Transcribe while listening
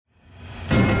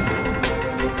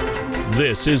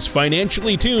This is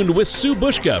Financially Tuned with Sue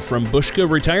Bushka from Bushka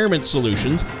Retirement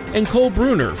Solutions and Cole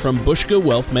Bruner from Bushka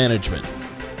Wealth Management.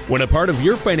 When a part of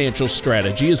your financial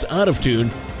strategy is out of tune,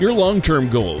 your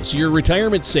long-term goals, your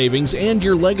retirement savings, and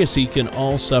your legacy can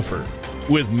all suffer.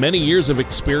 With many years of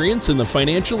experience in the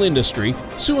financial industry,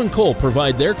 Sue and Cole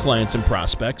provide their clients and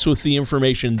prospects with the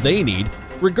information they need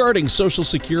regarding Social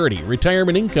Security,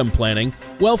 retirement income planning,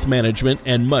 wealth management,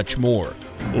 and much more.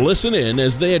 Listen in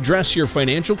as they address your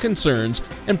financial concerns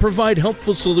and provide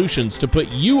helpful solutions to put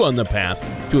you on the path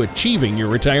to achieving your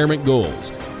retirement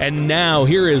goals. And now,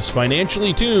 here is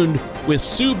Financially Tuned with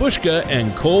Sue Bushka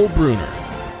and Cole Bruner.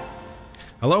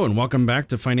 Hello and welcome back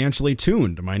to Financially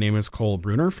Tuned. My name is Cole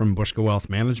Bruner from Bushka Wealth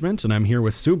Management, and I'm here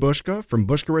with Sue Bushka from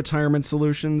Bushka Retirement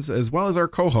Solutions, as well as our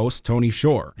co-host, Tony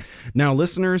Shore. Now,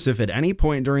 listeners, if at any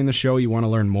point during the show you want to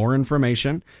learn more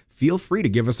information, feel free to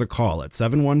give us a call at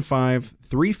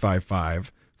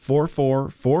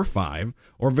 715-355-4445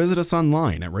 or visit us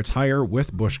online at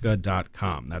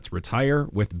retirewithbushka.com. That's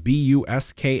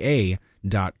retirewithbuska.com.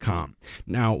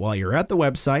 Now, while you're at the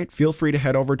website, feel free to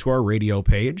head over to our radio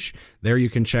page. There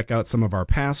you can check out some of our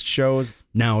past shows.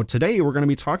 Now, today we're going to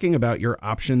be talking about your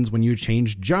options when you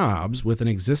change jobs with an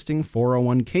existing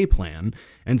 401k plan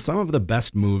and some of the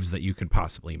best moves that you could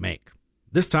possibly make.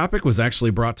 This topic was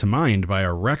actually brought to mind by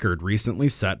a record recently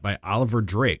set by Oliver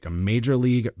Drake, a Major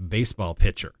League Baseball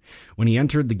pitcher. When he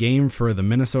entered the game for the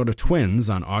Minnesota Twins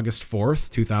on August 4th,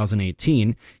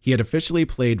 2018, he had officially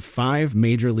played 5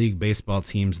 Major League Baseball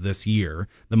teams this year,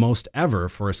 the most ever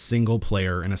for a single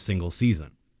player in a single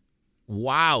season.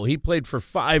 Wow, he played for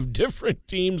 5 different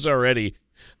teams already.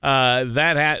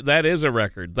 That is a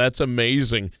record. That's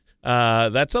amazing.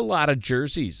 That's a lot of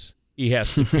jerseys he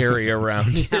has to carry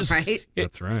around. Right?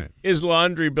 That's right. His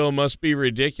laundry bill must be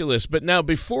ridiculous. But now,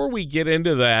 before we get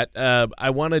into that, I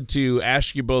wanted to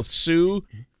ask you both, Sue,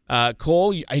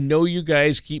 Cole, I know you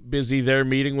guys keep busy there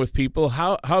meeting with people.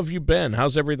 How have you been?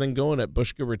 How's everything going at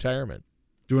Bushka Retirement?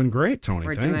 Doing great, Tony.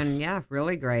 We're Thanks. doing,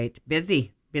 really great.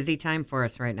 Busy time for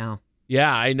us right now.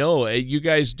 Yeah, I know. You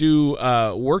guys do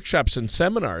workshops and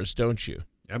seminars, don't you?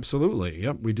 Absolutely.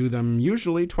 Yep. We do them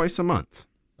usually twice a month.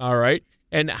 All right.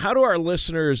 And how do our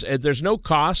listeners, there's no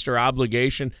cost or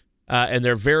obligation, and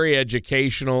they're very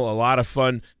educational, a lot of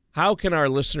fun. How can our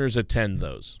listeners attend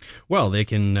those? Well, they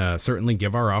can certainly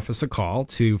give our office a call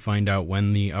to find out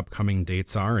when the upcoming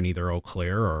dates are in either Eau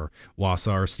Claire or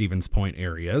Wausau or Stevens Point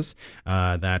areas.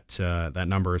 That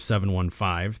number is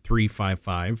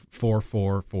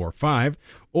 715-355-4445.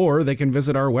 Or they can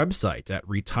visit our website at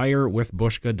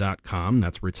retirewithbushka.com.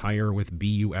 That's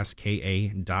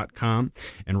retirewithbuska.com.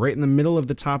 And right in the middle of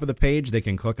the top of the page, they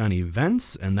can click on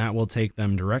events, and that will take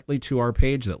them directly to our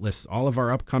page that lists all of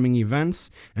our upcoming events.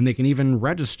 And they can even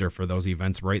register for those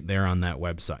events right there on that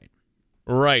website.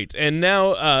 Right. And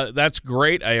now that's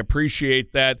great. I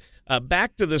appreciate that.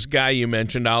 Back to this guy you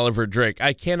mentioned, Oliver Drake.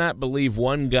 I cannot believe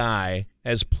one guy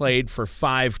has played for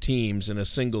 5 teams in a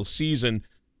single season.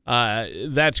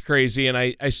 That's crazy, and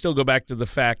I still go back to the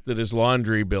fact that his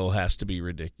laundry bill has to be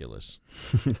ridiculous.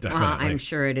 Definitely. Well, I'm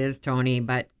sure it is, Tony,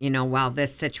 but, while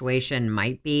this situation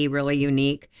might be really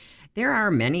unique, there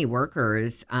are many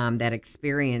workers that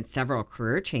experience several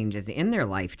career changes in their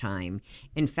lifetime.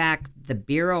 In fact, the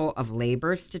Bureau of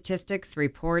Labor Statistics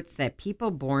reports that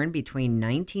people born between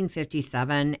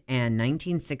 1957 and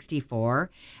 1964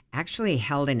 actually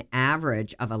held an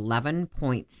average of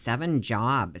 11.7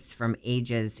 jobs from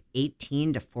ages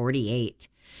 18 to 48.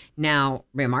 Now,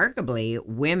 remarkably,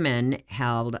 women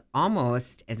held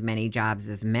almost as many jobs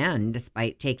as men,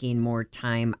 despite taking more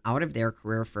time out of their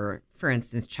career for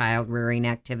instance, child rearing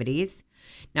activities.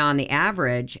 Now, on the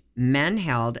average, men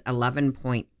held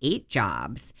 11.8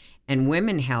 jobs and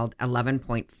women held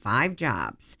 11.5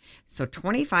 jobs. So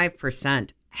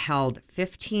 25% held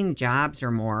 15 jobs or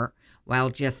more, while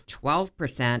just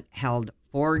 12% held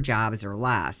 4 jobs or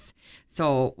less.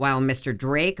 So while Mr.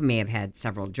 Drake may have had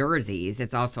several jerseys,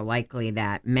 it's also likely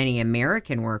that many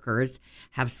American workers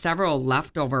have several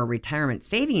leftover retirement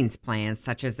savings plans,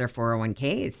 such as their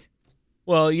 401ks.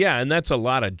 Well, yeah, and that's a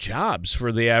lot of jobs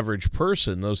for the average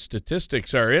person. Those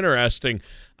statistics are interesting.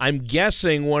 I'm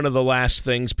guessing one of the last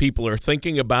things people are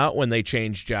thinking about when they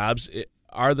change jobs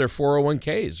are their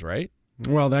 401ks, right?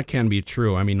 Well, that can be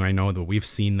true. I mean, I know that we've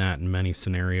seen that in many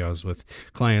scenarios with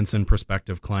clients and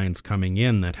prospective clients coming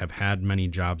in that have had many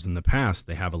jobs in the past.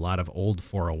 They have a lot of old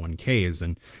 401ks,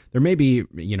 and there may be,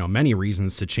 many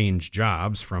reasons to change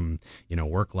jobs, from,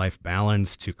 work-life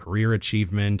balance to career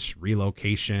achievement,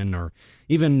 relocation, or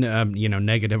even,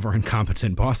 negative or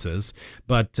incompetent bosses.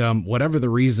 But whatever the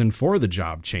reason for the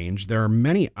job change, there are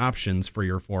many options for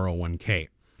your 401k.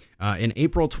 An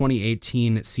April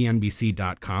 2018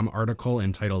 CNBC.com article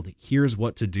entitled "Here's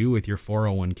What to Do with Your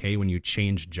 401k When You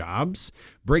Change Jobs"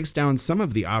 breaks down some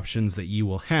of the options that you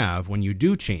will have when you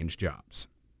do change jobs.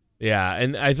 Yeah,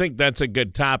 and I think that's a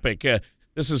good topic.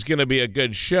 This is going to be a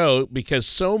good show because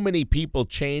so many people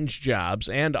change jobs,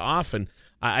 and often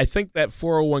I think that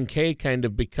 401k kind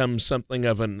of becomes something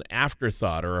of an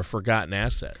afterthought or a forgotten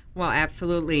asset. Well,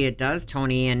 absolutely it does,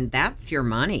 Tony, and that's your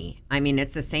money. I mean,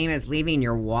 it's the same as leaving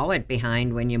your wallet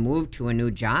behind when you move to a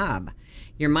new job.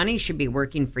 Your money should be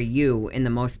working for you in the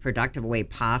most productive way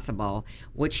possible,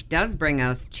 which does bring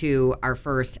us to our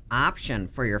first option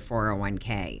for your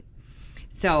 401k.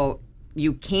 So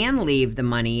you can leave the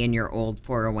money in your old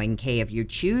 401k if you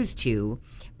choose to,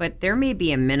 but there may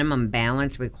be a minimum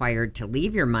balance required to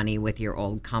leave your money with your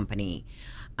old company.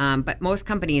 But most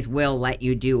companies will let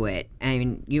you do it.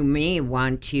 And you may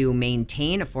want to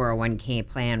maintain a 401k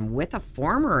plan with a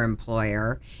former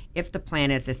employer if the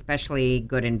plan is especially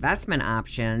good investment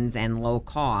options and low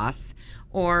costs,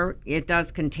 or it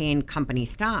does contain company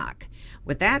stock.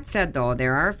 With that said, though,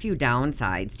 there are a few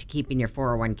downsides to keeping your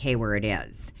 401k where it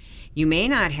is. You may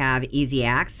not have easy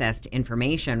access to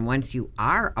information once you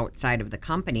are outside of the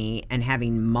company, and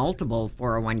having multiple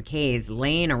 401ks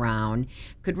laying around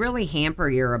could really hamper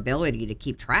your ability to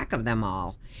keep track of them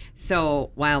all.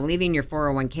 So while leaving your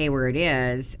 401k where it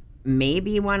is may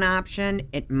be one option,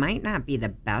 it might not be the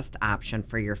best option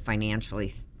for your financial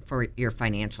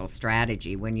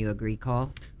strategy. Wouldn't you agree,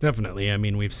 Cole? Definitely. I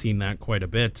mean, we've seen that quite a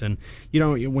bit. And,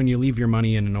 when you leave your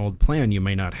money in an old plan, you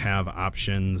may not have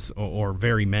options or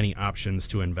very many options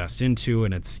to invest into,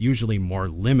 and it's usually more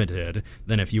limited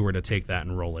than if you were to take that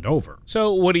and roll it over.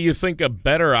 So what do you think a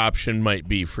better option might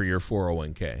be for your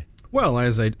 401k? Well,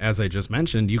 as I just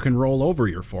mentioned, you can roll over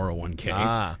your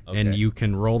 401k, okay. And you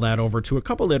can roll that over to a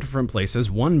couple of different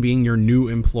places, one being your new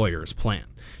employer's plan.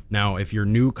 Now, if your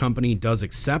new company does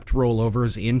accept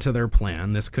rollovers into their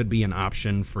plan, this could be an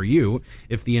option for you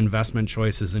if the investment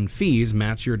choices and fees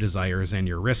match your desires and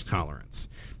your risk tolerance.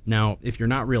 Now, if you're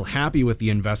not real happy with the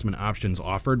investment options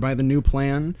offered by the new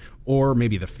plan, or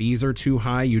maybe the fees are too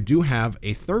high, you do have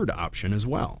a third option as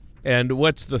well. And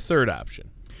what's the third option?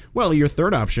 Well, your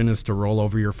third option is to roll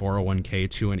over your 401k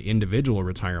to an individual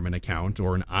retirement account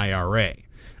or an IRA.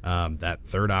 That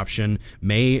third option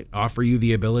may offer you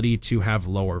the ability to have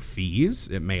lower fees.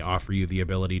 It may offer you the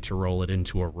ability to roll it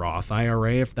into a Roth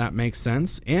IRA, if that makes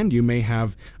sense. And you may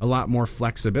have a lot more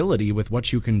flexibility with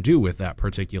what you can do with that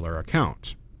particular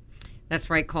account. That's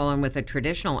right, Colin. With a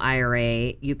traditional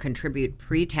IRA, you contribute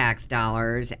pre-tax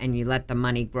dollars and you let the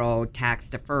money grow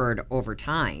tax-deferred over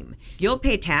time. You'll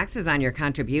pay taxes on your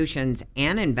contributions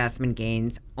and investment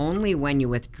gains only when you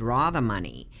withdraw the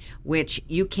money, which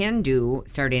you can do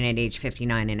starting at age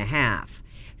 59 and a half.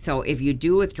 So if you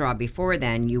do withdraw before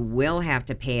then, you will have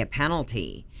to pay a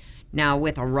penalty. Now,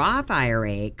 with a Roth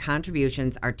IRA,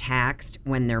 contributions are taxed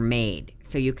when they're made.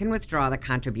 So you can withdraw the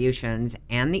contributions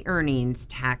and the earnings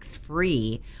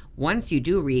tax-free once you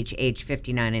do reach age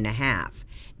 59 and a half.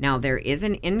 Now, there is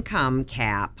an income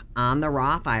cap on the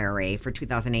Roth IRA for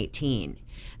 2018.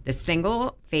 The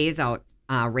single phase-out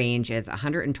range is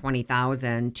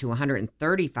 $120,000 to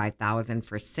 $135,000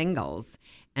 for singles,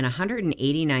 and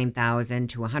 $189,000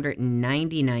 to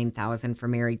 $199,000 for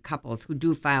married couples who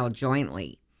do file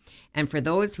jointly. And for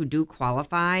those who do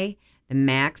qualify, the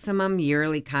maximum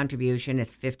yearly contribution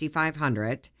is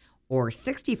 $5,500 or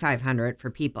 $6,500 for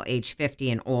people age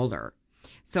 50 and older.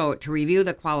 So to review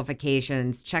the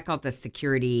qualifications, check out the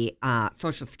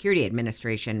Social Security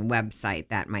Administration website.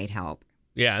 That might help.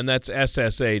 Yeah, and that's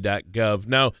ssa.gov.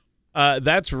 Now,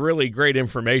 that's really great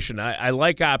information. I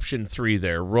like option 3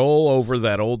 there. Roll over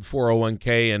that old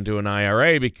 401k into an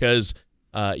IRA because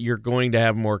you're going to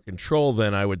have more control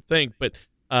then, I would think. But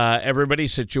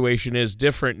everybody's situation is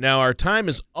different. Now, our time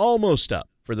is almost up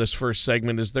for this first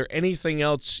segment. Is there anything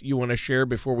else you want to share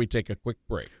before we take a quick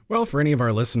break? Well, for any of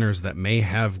our listeners that may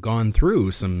have gone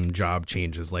through some job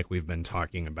changes like we've been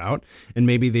talking about, and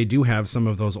maybe they do have some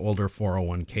of those older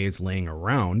 401ks laying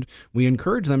around, we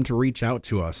encourage them to reach out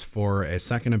to us for a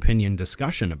second opinion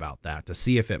discussion about that to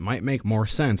see if it might make more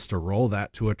sense to roll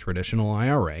that to a traditional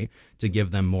IRA to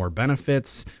give them more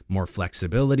benefits, more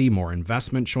flexibility, more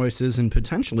investment choices, and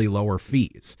potentially lower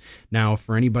fees. Now,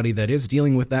 for anybody that is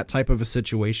dealing with that type of a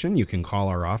situation, you can call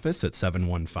our office at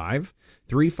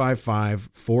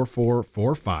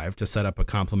 715-355-4445 to set up a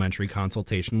complimentary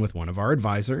consultation with one of our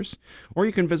advisors, or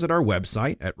you can visit our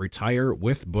website at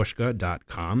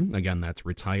retirewithbushka.com. Again, that's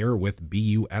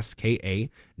retirewithbuska.com.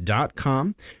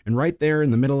 sooandcolebrunner.com. And right there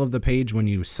in the middle of the page, when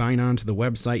you sign on to the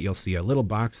website, you'll see a little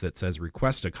box that says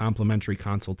request a complimentary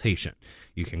consultation.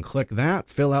 You can click that,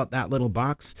 fill out that little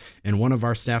box, and one of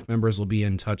our staff members will be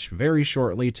in touch very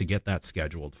shortly to get that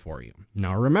scheduled for you.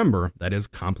 Now remember, that is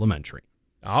complimentary.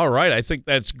 All right, I think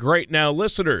that's great. Now,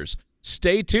 listeners,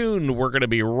 stay tuned. We're going to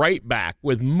be right back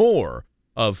with more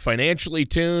of Financially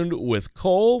Tuned with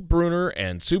Cole Bruner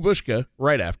and Sue Bushka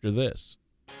right after this.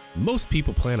 Most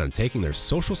people plan on taking their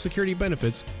Social Security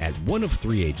benefits at one of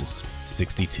three ages,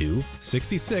 62,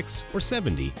 66, or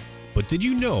 70. But did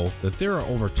you know that there are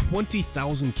over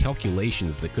 20,000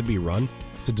 calculations that could be run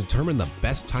to determine the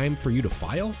best time for you to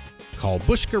file? Call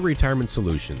Bushka Retirement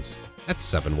Solutions at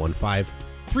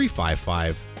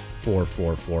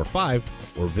 715-355-4445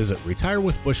 or visit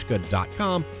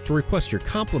retirewithbushka.com to request your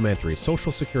complimentary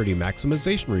Social Security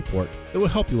maximization report that will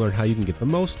help you learn how you can get the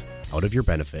most out of your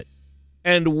benefit.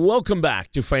 And welcome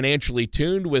back to Financially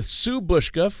Tuned with Sue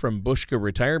Bushka from Bushka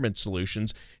Retirement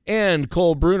Solutions and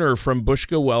Cole Bruner from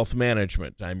Bushka Wealth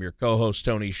Management. I'm your co-host,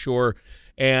 Tony Shore,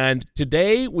 and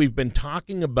today we've been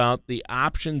talking about the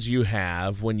options you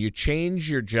have when you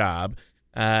change your job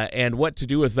and what to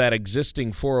do with that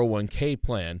existing 401k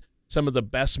plan, some of the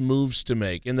best moves to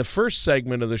make. In the first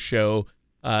segment of the show,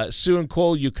 Sue and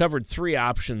Cole, you covered three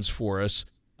options for us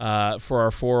for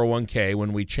our 401k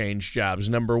when we change jobs.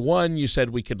 Number one, you said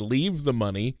we could leave the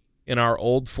money in our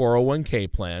old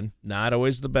 401k plan. Not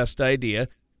always the best idea.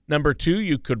 Number two,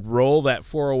 you could roll that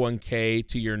 401k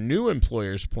to your new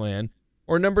employer's plan.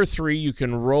 Or number three, you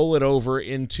can roll it over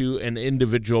into an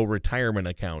individual retirement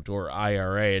account or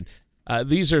IRA. And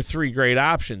these are three great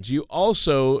options. You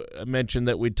also mentioned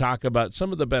that we'd talk about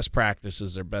some of the best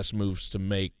practices or best moves to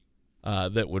make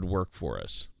that would work for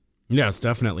us. Yes,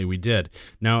 definitely we did.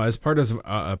 Now, as part of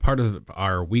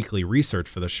our weekly research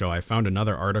for the show, I found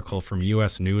another article from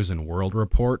U.S. News and World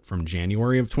Report from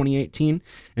January of 2018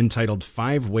 entitled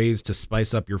 5 Ways to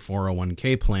Spice Up Your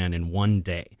 401k Plan in One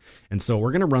Day. And so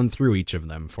we're going to run through each of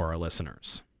them for our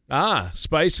listeners.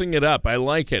 Spicing it up. I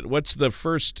like it. What's the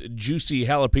first juicy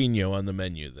jalapeno on the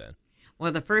menu then?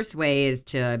 Well, the first way is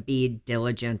to be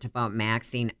diligent about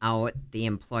maxing out the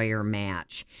employer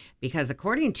match, because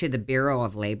according to the Bureau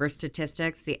of Labor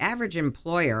Statistics, the average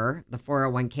employer, the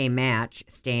 401k match,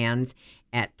 stands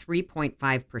at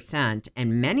 3.5%,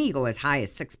 and many go as high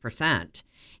as 6%.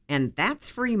 And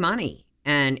that's free money.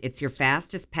 And it's your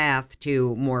fastest path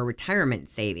to more retirement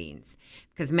savings,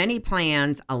 because many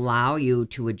plans allow you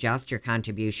to adjust your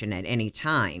contribution at any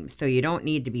time. So you don't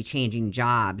need to be changing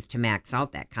jobs to max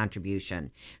out that contribution.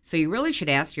 So you really should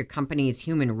ask your company's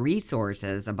human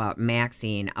resources about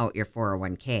maxing out your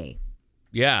 401k.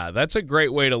 Yeah, that's a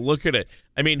great way to look at it.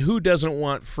 I mean, who doesn't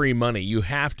want free money? You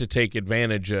have to take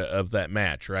advantage of that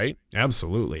match, right?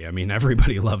 Absolutely. I mean,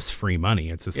 everybody loves free money.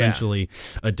 It's essentially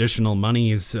additional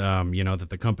monies, that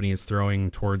the company is throwing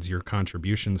towards your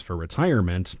contributions for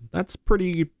retirement. That's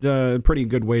pretty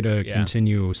good way to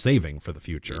continue saving for the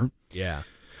future. Yeah.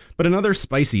 But another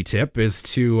spicy tip is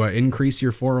to increase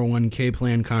your 401k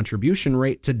plan contribution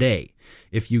rate today.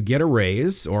 If you get a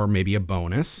raise or maybe a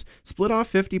bonus, split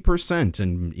off 50%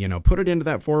 and, put it into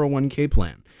that 401k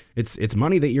plan. It's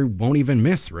money that you won't even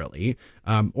miss, really.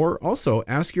 Or also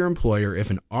ask your employer if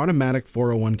an automatic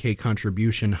 401k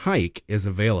contribution hike is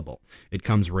available. It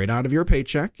comes right out of your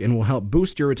paycheck and will help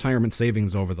boost your retirement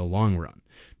savings over the long run.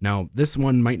 Now, this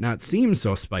one might not seem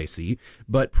so spicy,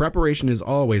 but preparation is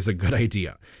always a good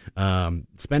idea.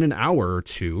 Spend an hour or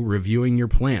two reviewing your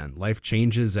plan. Life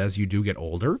changes as you do get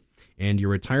older, and your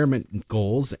retirement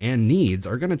goals and needs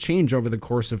are going to change over the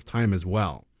course of time as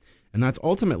well. And that's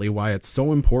ultimately why it's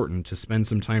so important to spend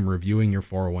some time reviewing your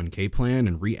 401k plan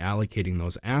and reallocating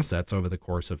those assets over the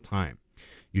course of time.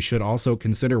 You should also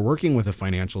consider working with a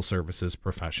financial services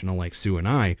professional like Sue and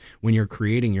I when you're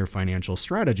creating your financial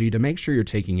strategy to make sure you're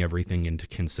taking everything into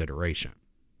consideration.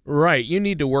 Right. You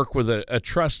need to work with a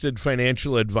trusted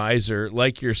financial advisor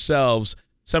like yourselves,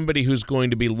 somebody who's going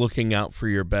to be looking out for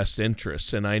your best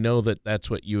interests. And I know that that's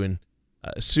what you and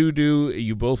Sue do.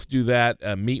 You both do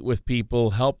that, meet with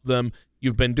people, help them.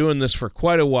 You've been doing this for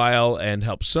quite a while and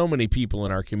help so many people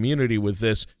in our community with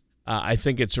this. I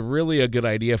think it's really a good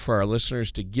idea for our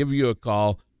listeners to give you a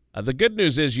call. The good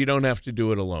news is you don't have to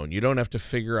do it alone. You don't have to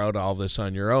figure out all this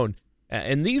on your own.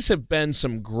 And these have been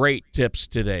some great tips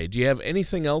today. Do you have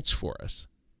anything else for us?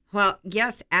 Well,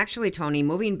 yes, actually, Tony,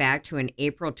 moving back to an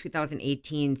April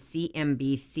 2018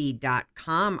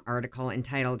 CNBC.com article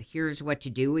entitled, "Here's What to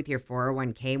Do with Your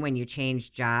 401k When You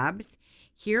Change Jobs,"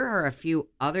 here are a few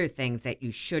other things that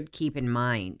you should keep in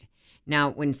mind. Now,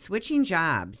 when switching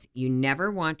jobs, you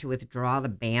never want to withdraw the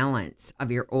balance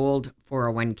of your old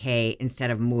 401k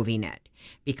instead of moving it,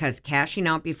 because cashing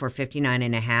out before 59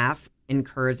 and a half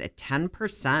incurs a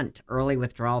 10% early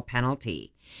withdrawal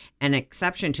penalty. An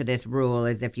exception to this rule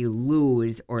is if you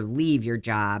lose or leave your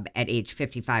job at age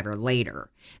 55 or later,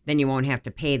 then you won't have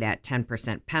to pay that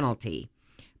 10% penalty.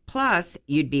 Plus,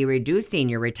 you'd be reducing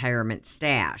your retirement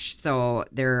stash, so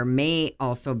there may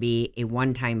also be a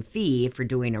one-time fee for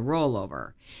doing a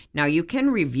rollover. Now, you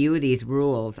can review these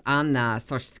rules on the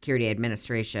Social Security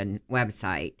Administration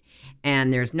website,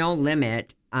 and there's no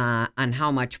limit on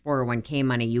how much 401k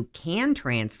money you can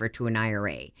transfer to an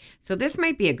IRA. So this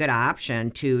might be a good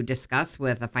option to discuss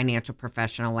with a financial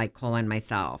professional like Cole and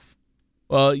myself.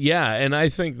 Well, yeah, and I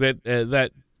think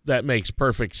that that makes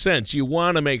perfect sense. You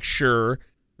want to make sure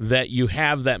that you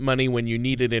have that money when you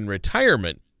need it in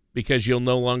retirement, because you'll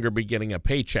no longer be getting a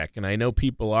paycheck. And I know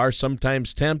people are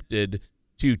sometimes tempted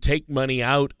to take money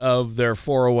out of their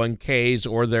 401ks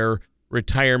or their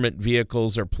retirement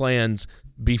vehicles or plans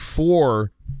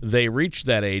before they reach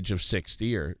that age of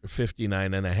 60 or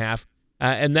 59 and a half.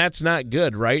 And that's not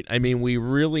good, right? I mean, we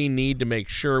really need to make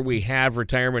sure we have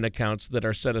retirement accounts that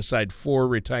are set aside for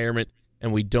retirement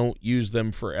and we don't use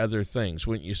them for other things,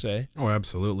 wouldn't you say? Oh,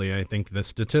 absolutely. I think the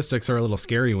statistics are a little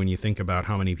scary when you think about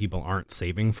how many people aren't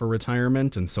saving for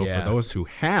retirement. And so for those who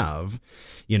have,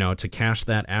 to cash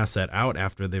that asset out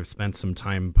after they've spent some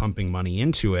time pumping money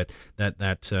into it,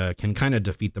 that can kind of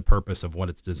defeat the purpose of what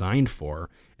it's designed for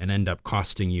and end up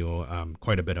costing you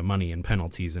quite a bit of money in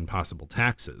penalties and possible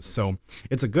taxes. So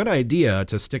it's a good idea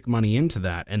to stick money into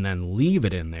that and then leave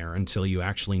it in there until you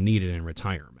actually need it in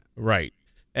retirement. Right.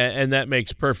 And that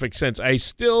makes perfect sense. I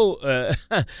still,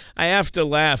 I have to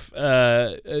laugh,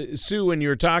 Sue, when you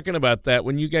were talking about that,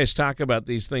 when you guys talk about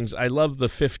these things, I love the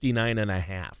 59 and a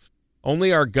half.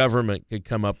 Only our government could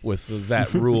come up with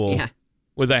that rule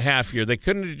with a half year. They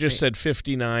couldn't have just said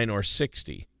 59 or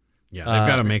 60. Yeah, they've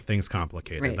got to make things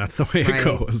complicated. Right. That's the way it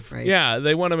goes. Right. Yeah,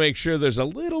 they want to make sure there's a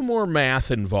little more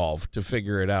math involved to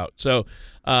figure it out. So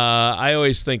I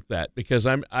always think that because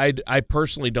I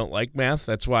personally don't like math.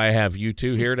 That's why I have you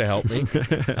two here to help me.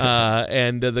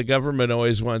 And the government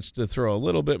always wants to throw a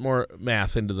little bit more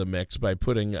math into the mix by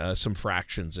putting some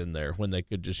fractions in there when they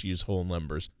could just use whole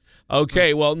numbers.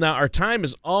 Okay, well, now our time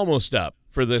is almost up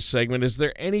for this segment. Is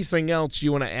there anything else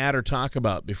you want to add or talk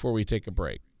about before we take a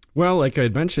break? Well, like I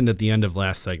had mentioned at the end of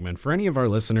last segment, for any of our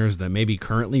listeners that may be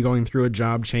currently going through a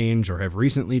job change or have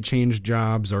recently changed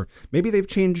jobs, or maybe they've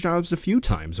changed jobs a few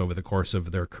times over the course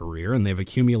of their career and they've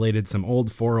accumulated some old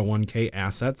 401k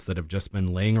assets that have just been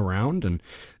laying around and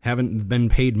haven't been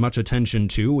paid much attention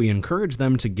to, we encourage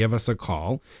them to give us a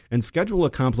call and schedule a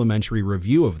complimentary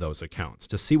review of those accounts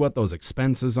to see what those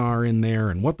expenses are in there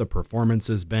and what the performance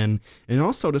has been, and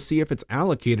also to see if it's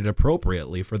allocated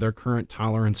appropriately for their current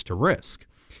tolerance to risk.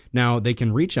 Now, they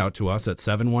can reach out to us at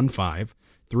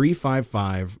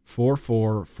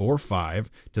 715-355-4445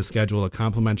 to schedule a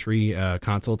complimentary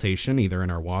consultation either in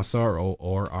our Wausau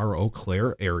or our Eau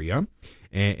Claire area.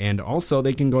 And also,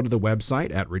 they can go to the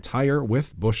website at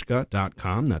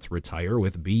retirewithbushka.com. That's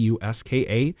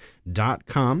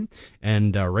retirewithbuska.com.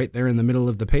 And right there in the middle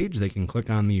of the page, they can click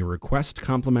on the Request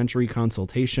Complimentary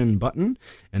Consultation button,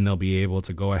 and they'll be able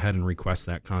to go ahead and request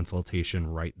that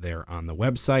consultation right there on the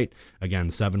website. Again,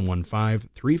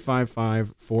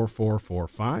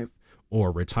 715-355-4445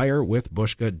 or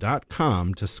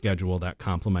retirewithbushka.com to schedule that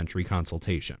complimentary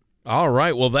consultation. All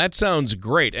right. Well, that sounds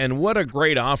great. And what a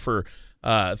great offer.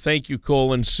 Thank you,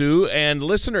 Cole and Sue. And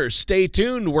listeners, stay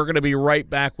tuned. We're going to be right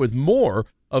back with more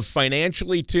of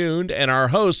Financially Tuned and our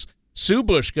hosts, Sue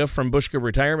Bushka from Bushka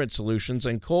Retirement Solutions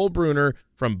and Cole Bruner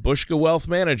from Bushka Wealth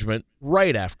Management,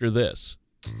 right after this.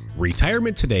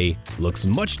 Retirement today looks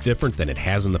much different than it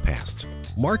has in the past.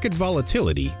 Market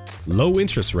volatility, low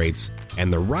interest rates,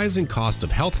 and the rising cost of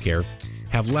healthcare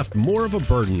have left more of a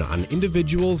burden on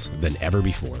individuals than ever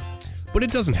before. But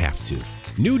it doesn't have to.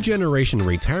 New Generation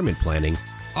Retirement Planning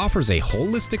offers a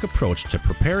holistic approach to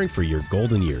preparing for your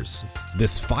golden years.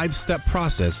 This 5-step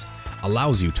process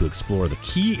allows you to explore the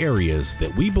key areas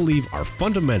that we believe are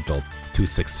fundamental to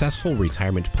successful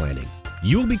retirement planning.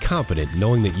 You will be confident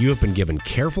knowing that you have been given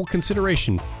careful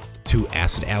consideration to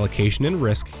asset allocation and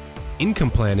risk,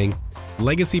 income planning,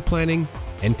 legacy planning,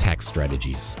 and tax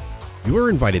strategies. You are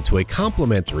invited to a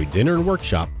complimentary dinner and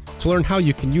workshop to learn how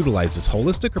you can utilize this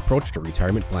holistic approach to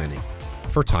retirement planning.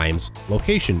 For times,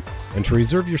 location, and to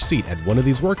reserve your seat at one of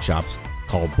these workshops,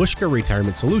 call Bushka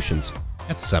Retirement Solutions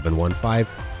at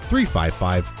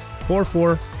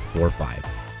 715-355-4445.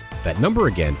 That number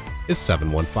again is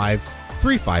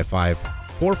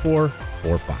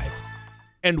 715-355-4445.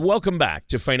 And welcome back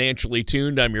to Financially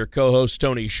Tuned. I'm your co-host,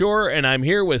 Tony Shore, and I'm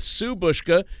here with Sue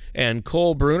Bushka and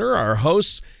Cole Bruner, our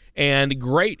hosts, and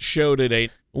great show today.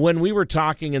 When we were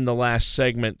talking in the last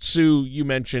segment, Sue, you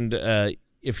mentioned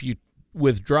if you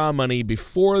withdraw money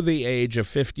before the age of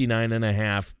 59 and a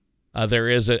half, there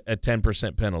is a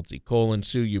 10% penalty. Cole and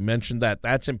Sue, you mentioned that.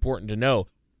 That's important to know.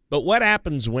 But what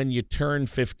happens when you turn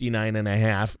 59 and a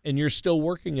half and you're still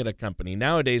working at a company?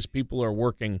 Nowadays, people are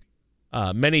working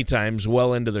many times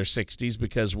well into their 60s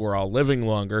because we're all living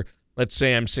longer. Let's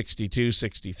say I'm 62,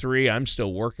 63. I'm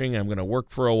still working. I'm going to work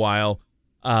for a while.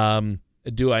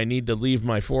 Do I need to leave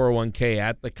my 401k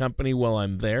at the company while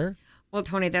I'm there? Well,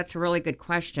 Tony, that's a really good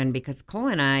question because Cole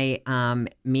and I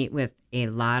meet with a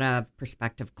lot of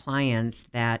prospective clients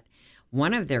that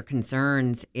one of their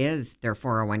concerns is their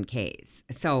 401ks.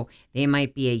 So they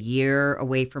might be a year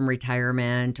away from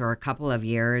retirement or a couple of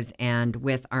years. And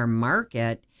with our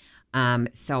market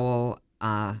so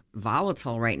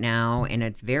volatile right now and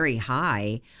it's very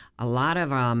high, a lot of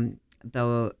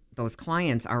those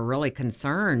clients are really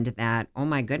concerned that, oh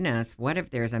my goodness, what if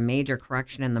there's a major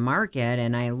correction in the market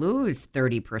and I lose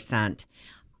 30%?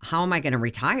 How am I going to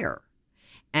retire?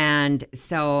 And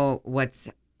so what's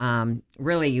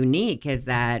really unique is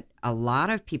that a lot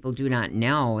of people do not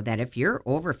know that if you're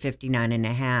over 59 and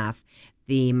a half,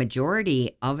 the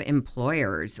majority of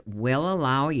employers will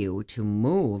allow you to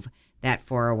move that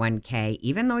 401k,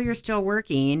 even though you're still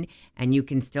working and you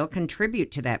can still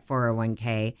contribute to that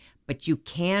 401k, but you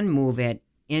can move it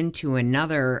into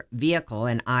another vehicle,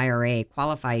 an IRA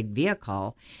qualified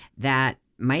vehicle that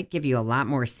might give you a lot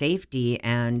more safety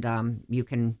and you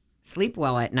can sleep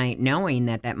well at night knowing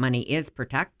that that money is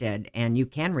protected and you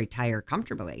can retire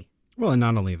comfortably. Well, and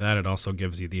not only that, it also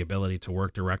gives you the ability to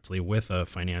work directly with a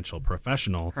financial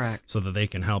professional. Correct. So that they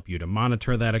can help you to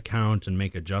monitor that account and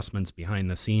make adjustments behind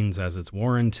the scenes as it's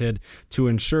warranted to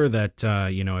ensure that,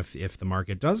 if the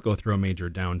market does go through a major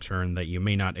downturn, that you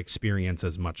may not experience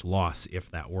as much loss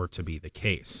if that were to be the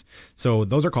case. So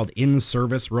those are called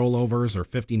in-service rollovers or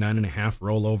 59 and a half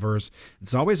rollovers.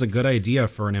 It's always a good idea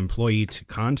for an employee to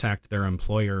contact their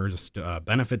employer's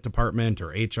benefit department or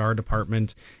HR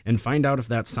department and find out if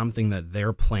that's something that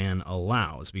their plan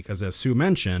allows, because as Sue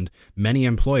mentioned, many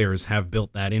employers have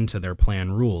built that into their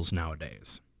plan rules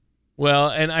nowadays. Well,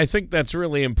 and I think that's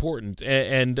really important,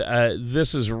 and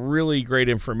this is really great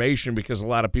information because a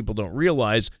lot of people don't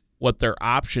realize what their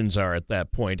options are at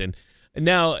that point. And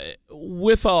now,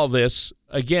 with all this,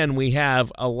 again, we have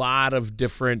a lot of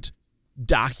different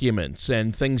documents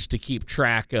and things to keep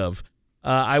track of.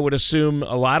 I would assume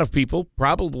a lot of people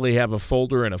probably have a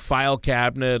folder in a file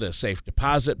cabinet, a safe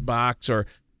deposit box, or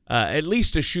at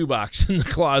least a shoebox in the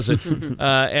closet.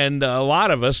 And a lot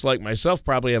of us, like myself,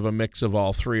 probably have a mix of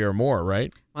all three or more,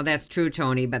 right? Well, that's true,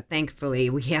 Tony, but thankfully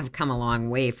we have come a long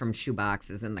way from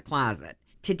shoeboxes in the closet.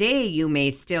 Today, you may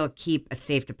still keep a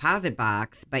safe deposit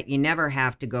box, but you never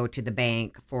have to go to the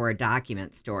bank for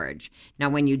document storage. Now,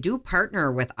 when you do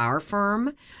partner with our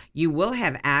firm, you will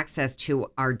have access to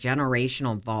our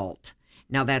generational vault.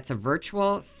 Now, that's a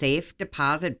virtual safe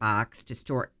deposit box to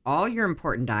store all your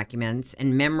important documents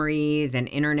and memories, an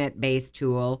internet-based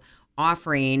tool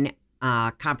offering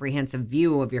a comprehensive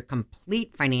view of your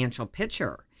complete financial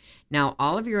picture. Now,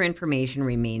 all of your information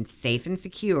remains safe and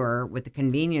secure with the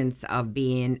convenience of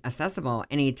being accessible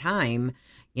anytime,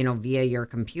 via your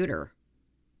computer.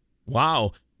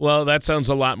 Wow. Well, that sounds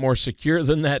a lot more secure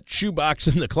than that shoebox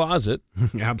in the closet.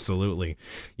 Absolutely.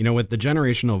 With the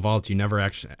generational vault, you never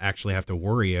actually have to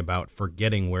worry about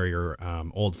forgetting where your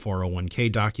old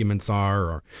 401k documents are,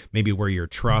 or maybe where your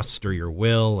trust or your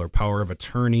will or power of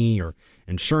attorney or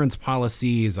insurance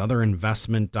policies, other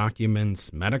investment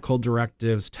documents, medical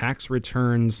directives, tax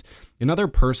returns, and other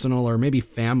personal or maybe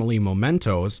family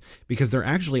mementos, because they're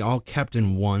actually all kept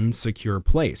in one secure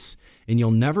place. And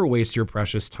you'll never waste your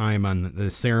precious time on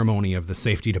the ceremony of the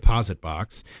safety deposit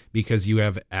box because you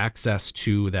have access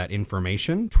to that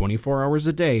information 24 hours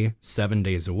a day, 7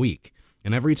 days a week.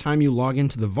 And every time you log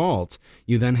into the vault,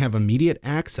 you then have immediate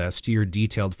access to your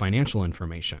detailed financial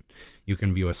information. You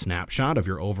can view a snapshot of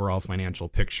your overall financial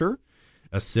picture,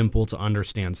 a simple to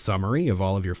understand summary of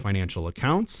all of your financial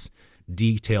accounts,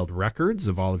 detailed records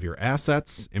of all of your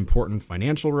assets, important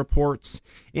financial reports,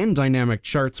 and dynamic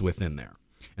charts within there.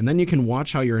 And then you can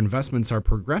watch how your investments are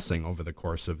progressing over the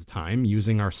course of time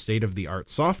using our state-of-the-art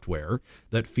software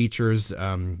that features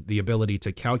the ability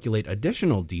to calculate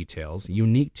additional details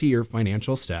unique to your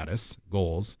financial status,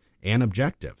 goals, and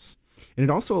objectives. And it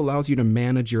also allows you to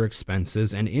manage your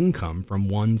expenses and income from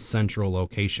one central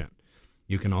location.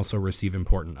 You can also receive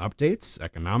important updates,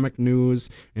 economic news,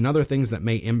 and other things that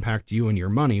may impact you and your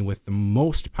money with the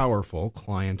most powerful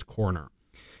Client Corner.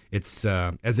 It's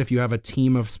as if you have a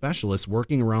team of specialists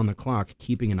working around the clock,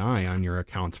 keeping an eye on your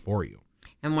accounts for you.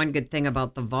 And one good thing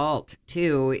about the vault,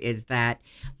 too, is that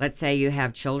let's say you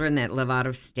have children that live out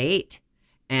of state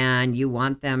and you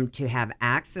want them to have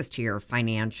access to your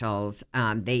financials.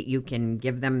 You can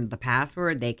give them the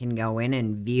password. They can go in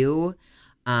and view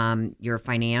your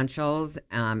financials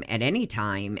at any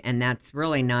time. And that's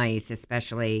really nice,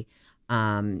 especially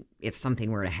if something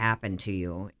were to happen to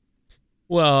you.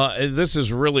 Well, this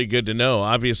is really good to know.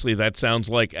 Obviously, that sounds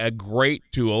like a great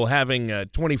tool. Having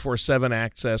 24/7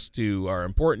 access to our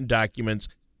important documents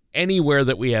anywhere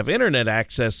that we have internet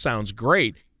access sounds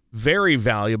great, very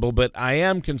valuable, but I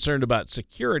am concerned about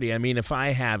security. I mean, if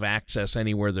I have access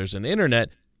anywhere there's an internet,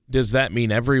 does that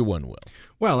mean everyone will?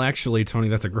 Well, actually, Tony,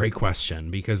 that's a great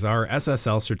question because our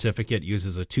SSL certificate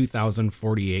uses a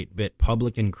 2048-bit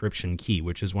public encryption key,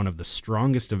 which is one of the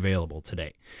strongest available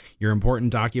today. Your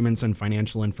important documents and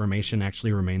financial information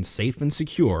actually remain safe and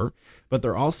secure, but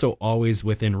they're also always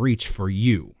within reach for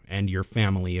you and your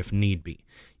family if need be.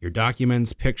 Your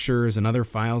documents, pictures, and other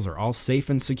files are all safe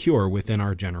and secure within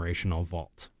our generational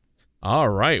vault. All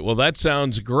right. Well, that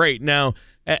sounds great. Now,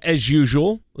 as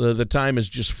usual, the time has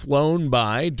just flown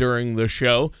by during the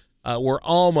show. We're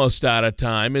almost out of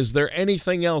time. Is there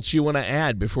anything else you want to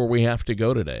add before we have to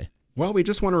go today? Well, we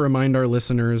just want to remind our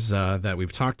listeners that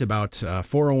we've talked about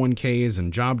 401ks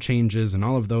and job changes and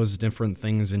all of those different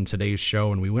things in today's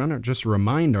show. And we want to just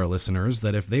remind our listeners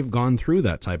that if they've gone through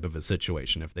that type of a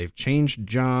situation, if they've changed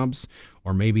jobs,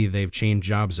 or maybe they've changed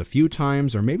jobs a few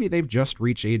times, or maybe they've just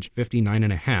reached age 59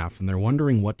 and a half and they're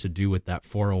wondering what to do with that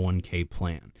 401k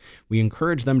plan, we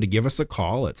encourage them to give us a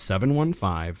call at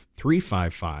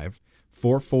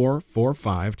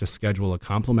 715-355-4445 to schedule a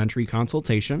complimentary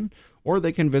consultation, or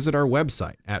they can visit our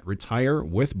website at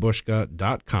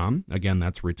retirewithbushka.com. Again,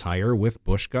 that's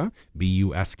retirewithbushka,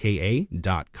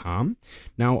 BUSKA.com.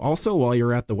 Now, also, while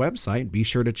you're at the website, be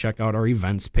sure to check out our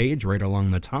events page right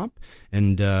along the top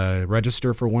and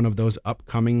register for one of those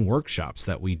upcoming workshops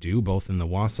that we do both in the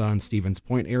Wausau and Stevens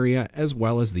Point area as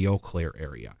well as the Eau Claire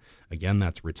area. Again,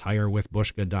 that's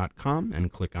retirewithbushka.com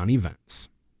and click on events.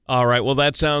 All right. Well,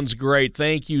 that sounds great.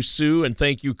 Thank you, Sue, and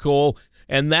thank you, Cole.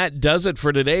 And that does it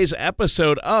for today's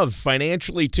episode of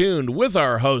Financially Tuned with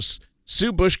our hosts,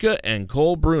 Sue Bushka and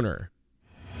Cole Bruner.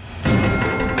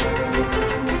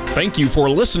 Thank you for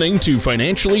listening to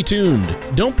Financially Tuned.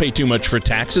 Don't pay too much for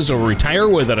taxes or retire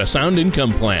without a sound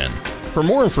income plan. For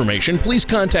more information, please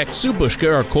contact Sue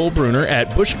Bushka or Cole Bruner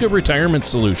at Bushka Retirement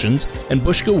Solutions and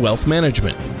Bushka Wealth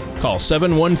Management. Call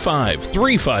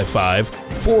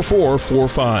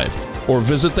 715-355-4445. or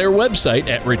visit their website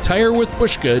at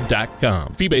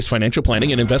retirewithbushka.com. Fee-based financial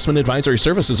planning and investment advisory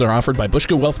services are offered by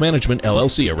Bushka Wealth Management,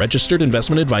 LLC, a registered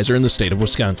investment advisor in the state of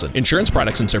Wisconsin. Insurance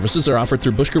products and services are offered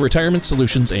through Bushka Retirement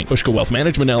Solutions, Inc. Bushka Wealth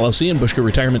Management, LLC, and Bushka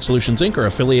Retirement Solutions, Inc. are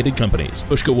affiliated companies.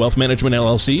 Bushka Wealth Management,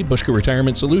 LLC, Bushka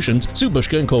Retirement Solutions, Sue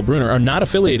Bushka, and Cole Bruner are not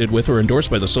affiliated with or endorsed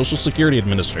by the Social Security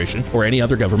Administration or any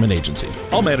other government agency.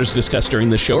 All matters discussed during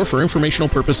this show are for informational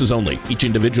purposes only. Each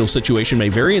individual situation may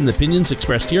vary, and the opinions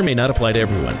expressed here may not apply to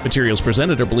everyone. Materials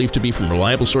presented are believed to be from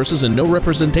reliable sources, and no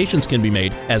representations can be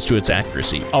made as to its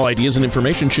accuracy. All ideas and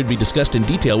information should be discussed in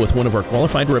detail with one of our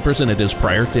qualified representatives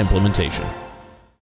prior to implementation.